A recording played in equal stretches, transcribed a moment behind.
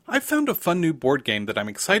I've found a fun new board game that I'm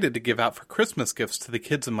excited to give out for Christmas gifts to the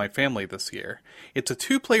kids in my family this year. It's a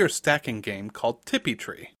 2-player stacking game called Tippi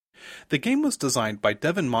Tree. The game was designed by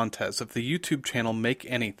Devin Montez of the YouTube channel Make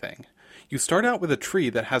Anything. You start out with a tree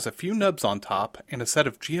that has a few nubs on top and a set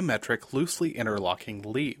of geometric, loosely interlocking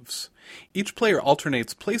leaves. Each player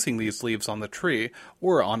alternates placing these leaves on the tree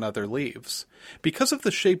or on other leaves. Because of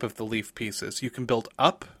the shape of the leaf pieces, you can build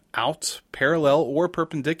up, out, parallel, or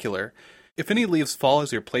perpendicular. If any leaves fall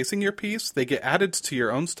as you're placing your piece, they get added to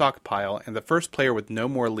your own stockpile, and the first player with no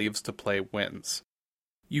more leaves to play wins.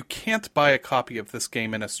 You can't buy a copy of this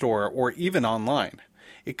game in a store or even online.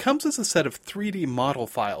 It comes as a set of 3D model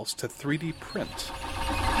files to 3D print.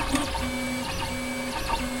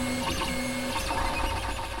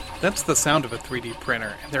 That's the sound of a 3D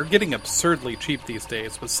printer, and they're getting absurdly cheap these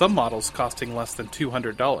days, with some models costing less than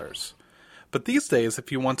 $200. But these days,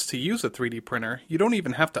 if you want to use a 3D printer, you don't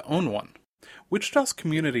even have to own one. Wichita's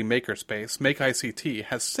community makerspace, Make ICT,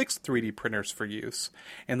 has 6 3D printers for use,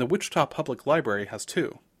 and the Wichita Public Library has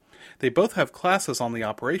 2. They both have classes on the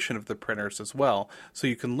operation of the printers as well, so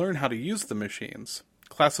you can learn how to use the machines.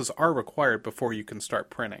 Classes are required before you can start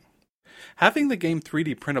printing. Having the game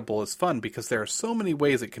 3D printable is fun because there are so many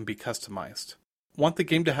ways it can be customized. Want the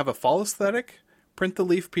game to have a fall aesthetic? Print the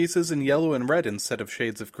leaf pieces in yellow and red instead of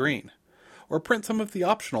shades of green. Or print some of the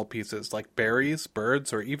optional pieces like berries,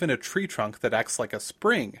 birds, or even a tree trunk that acts like a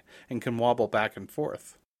spring and can wobble back and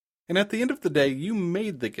forth. And at the end of the day, you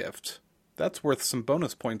made the gift. That's worth some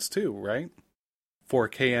bonus points too, right? For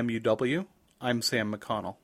KMUW, I'm Sam McConnell.